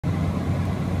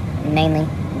mainly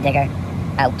digger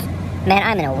out. Man,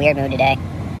 I'm in a weird mood today.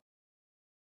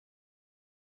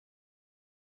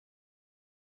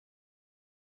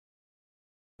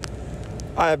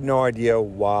 I have no idea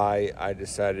why I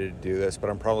decided to do this, but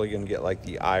I'm probably going to get like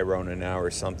the Rona now or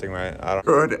something, right?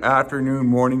 Good afternoon,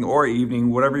 morning, or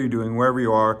evening, whatever you're doing, wherever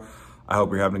you are. I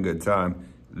hope you're having a good time.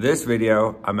 This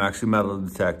video, I'm actually metal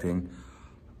detecting.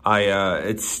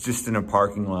 It's just in a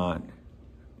parking lot.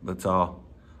 That's all.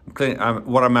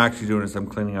 What I'm actually doing is I'm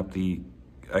cleaning up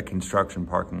a construction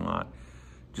parking lot.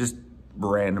 Just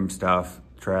random stuff,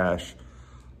 trash.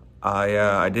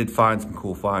 I did find some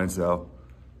cool finds though.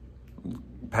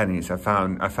 Pennies. I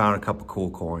found a couple cool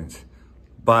coins,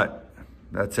 but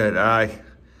that's it. I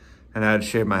had to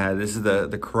shave my head. This is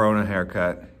the Rona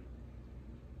haircut.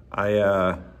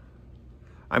 I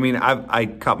mean, I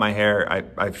cut my hair.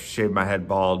 I've shaved my head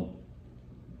bald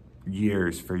for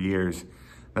years.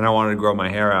 Then I wanted to grow my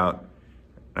hair out,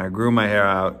 and I grew my hair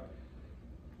out,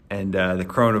 and the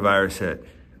coronavirus hit.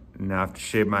 And now I have to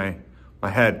shave my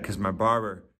head because my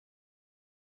barber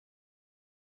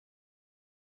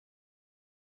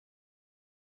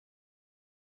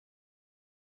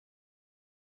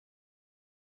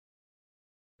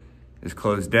is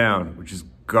closed down, which is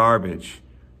garbage.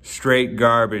 Straight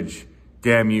garbage.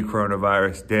 Damn you,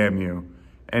 coronavirus. Damn you.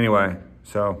 Anyway,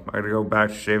 so I gotta go back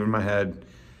to shaving my head.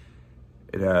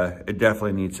 It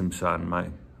definitely needs some sun.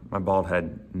 My bald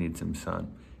head needs some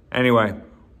sun. Anyway,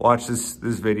 watch this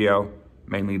video,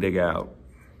 mainly dig out.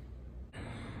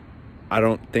 I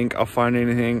don't think I'll find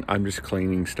anything. I'm just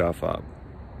cleaning stuff up.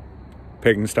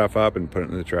 Picking stuff up and putting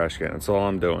it in the trash can. That's all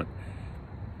I'm doing.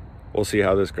 We'll see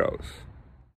how this goes.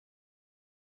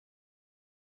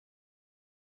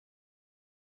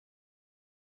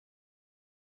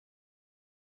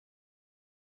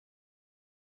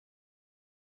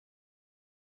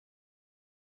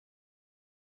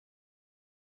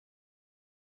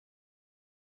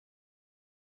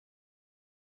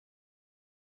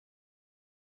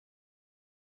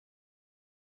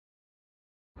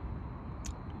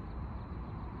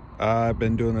 I've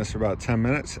been doing this for about 10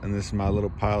 minutes, and this is my little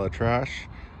pile of trash.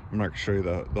 I'm not gonna show you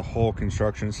the whole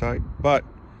construction site, but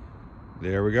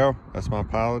there we go. That's my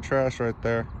pile of trash right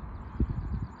there.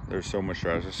 There's so much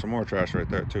trash. There's some more trash right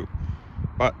there too.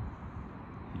 But,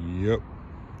 yep.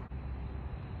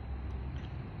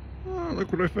 Oh,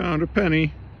 look what I found, a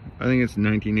penny. I think it's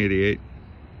 1988.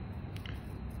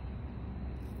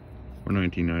 Or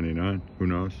 1999, who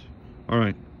knows? All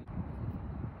right.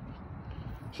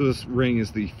 So this ring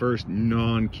is the first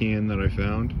non-can that I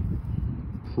found.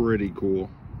 Pretty cool.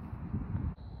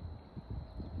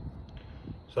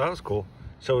 So that was cool.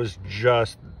 So it was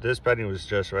just, this penny was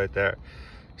just right there.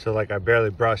 So like I barely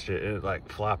brushed it, it like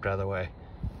flopped out of the way.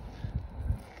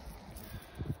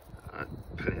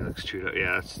 Penny looks chewed up.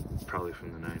 Yeah, it's probably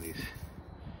from the 90s.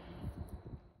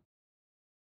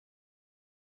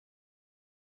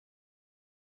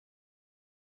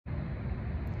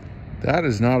 That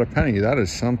is not a penny, that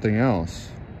is something else.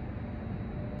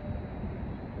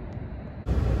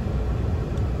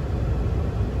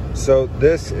 So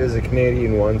this is a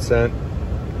Canadian 1 cent.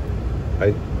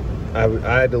 I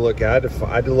had to look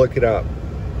it up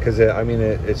because I mean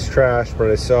it's trash,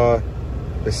 but I saw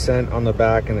the cent on the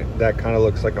back and that kind of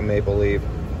looks like a maple leaf.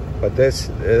 But this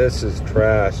is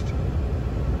trashed.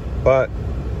 But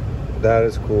that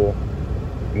is cool.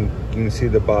 You can see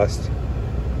the bust.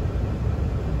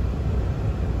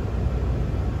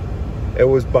 It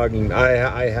was bugging me.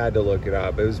 I had to look it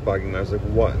up. It was bugging me. I was like,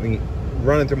 what?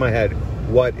 Running through my head,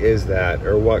 what is that?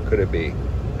 Or what could it be?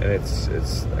 And it's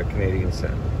a Canadian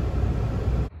cent.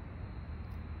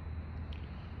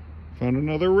 Found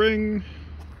another ring.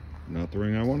 Not the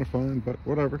ring I want to find, but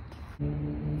whatever.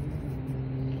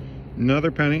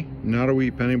 Another penny. Not a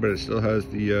wheat penny, but it still has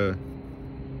the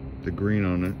green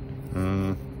on it.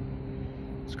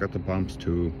 It's got the bumps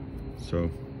too,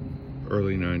 so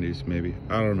early 90s maybe.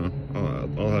 I don't know.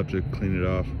 I'll have to clean it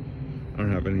off. I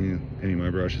don't have any of my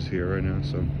brushes here right now,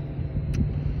 so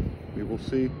we will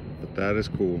see. But that is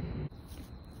cool.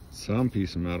 Some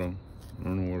piece of metal. I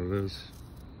don't know what it is.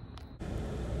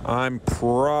 I'm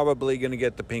probably gonna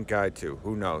get the pink eye too.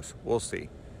 Who knows? We'll see.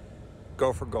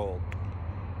 Go for gold.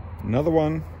 Another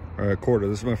one, or a quarter.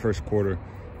 This is my first quarter.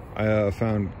 I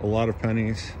found a lot of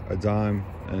pennies, a dime,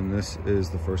 and this is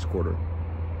the first quarter.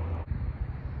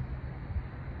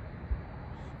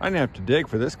 I didn't have to dig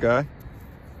for this guy.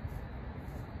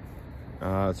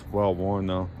 It's well worn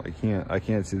though. I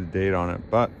can't see the date on it,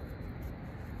 but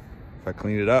if I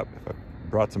cleaned it up, if I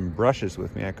brought some brushes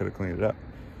with me, I could have cleaned it up.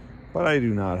 But I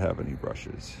do not have any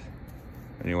brushes.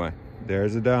 Anyway,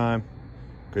 there's a dime.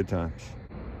 Good times.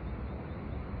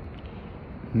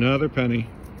 Another penny.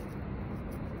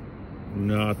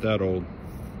 Not that old.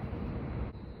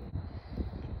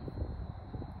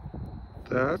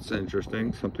 That's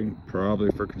interesting. Something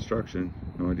probably for construction.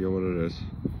 No idea what it is.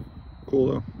 Cool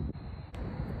though.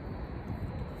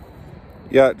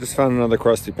 Yeah, just found another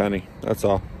crusty penny. That's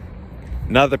all.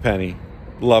 Another penny.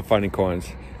 Love finding coins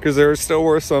because they're still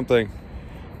worth something.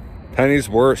 Pennies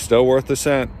still worth a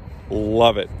cent.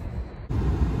 Love it.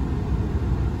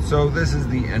 So this is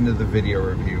the end of the video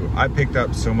review. I picked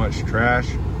up so much trash,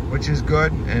 which is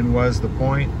good and was the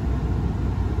point.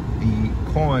 The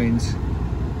coins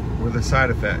were the side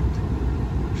effect,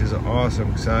 which is awesome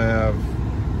because I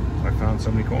found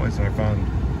so many coins, and I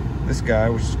found this guy,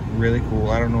 which is really cool.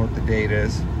 I don't know what the date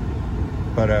is,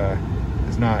 but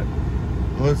it's not.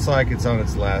 It looks like it's on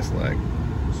its last leg,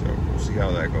 so we'll see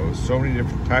how that goes. So many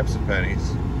different types of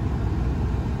pennies.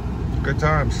 Good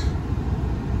times.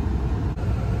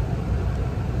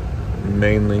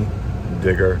 Mainly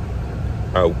digger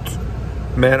out.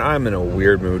 Man, I'm in a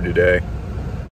weird mood today.